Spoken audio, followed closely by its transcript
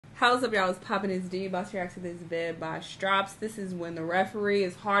How's up, y'all? It's popping his D. About to react to this vid by Strops. This is when the referee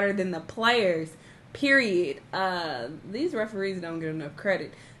is harder than the players. Period. These referees don't get enough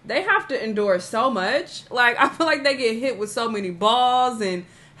credit. They have to endure so much. Like, I feel like they get hit with so many balls and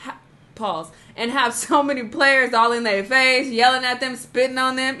and have so many players all in their face, yelling at them, spitting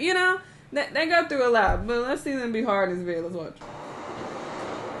on them. You know, they go through a lot. But let's see them be hard in this vid. Let's watch.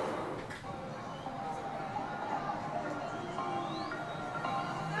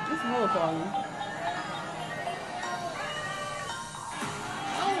 Just hold on.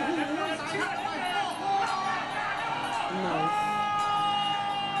 Nice.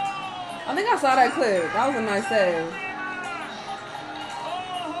 I think I saw that clip. That was a nice save.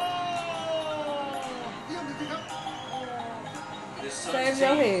 Save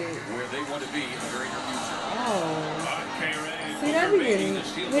your head. Where they want to be in the very near future. Oh. See, that be getting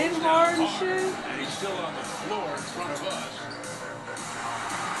hit hard and shit. And he's still on the floor in front of us.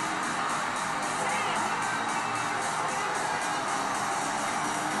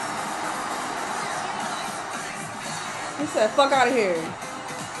 He said, fuck out of here.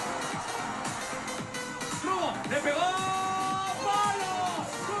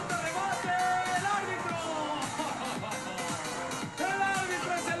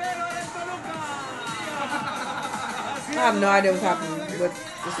 I have no idea what's happening with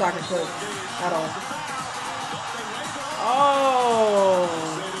the soccer clip at all. Oh.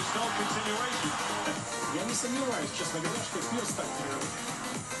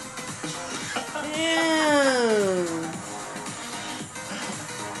 Damn.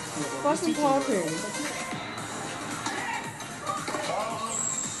 Fucking talking.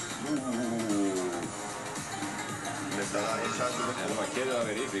 Allora chiedo la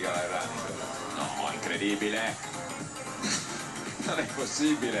verifica all'arbitro. No, incredibile. Non è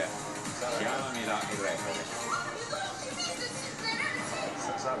possibile. Chiamami la il referee.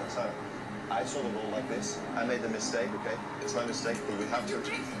 Simon, I saw the ball like this. I made the mistake, okay? It's my mistake, but we have to.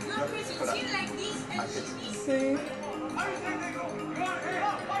 See?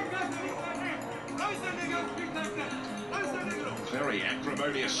 Very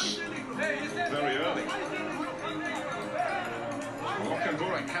acrimonious. Very early.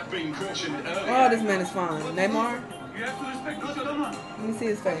 Oh, this man is fine. Neymar? Let me see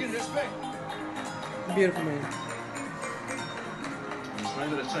his face. Beautiful man.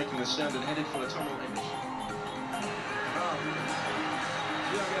 Landed are taking the stand and headed for the tunnel image.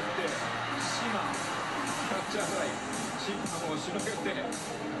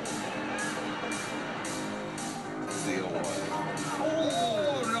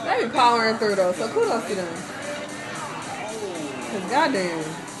 They be powering through though, so kudos to them. Cause goddamn,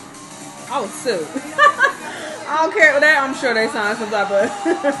 I was sick. I don't care what that. I'm sure they signed some type of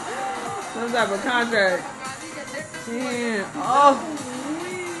contract. Yeah. Oh.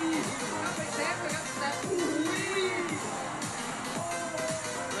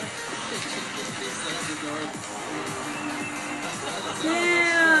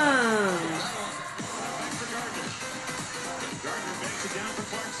 Damn.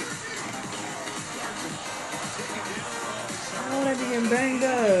 Oh, they be getting banged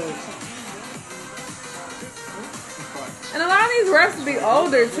up. And a lot of these refs be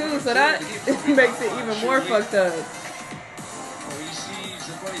older too, so that makes it even more fucked up.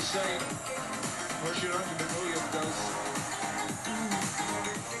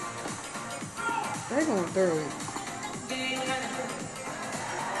 They're going through it.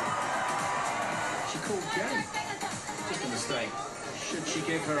 She called game. Just a mistake. Should she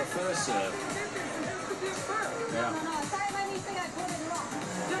give her a first serve? Yeah.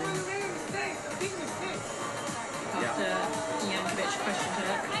 Questioned her.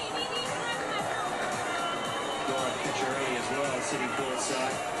 Laura pitcher early as well, sitting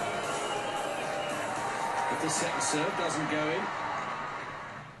courtside. If this second serve doesn't go in.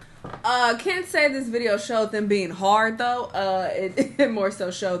 Can't say this video showed them being hard though. It more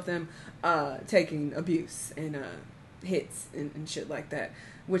so showed them taking abuse and hits and shit like that,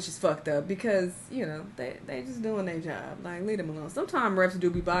 which is fucked up because, you know, they just doing their job. Like, leave them alone. Sometimes refs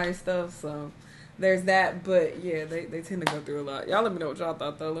do be biased stuff, so there's that. But yeah, they tend to go through a lot. Y'all let me know what y'all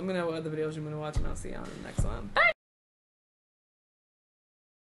thought though. Let me know what other videos you want to watch, and I'll see y'all in the next one. Bye.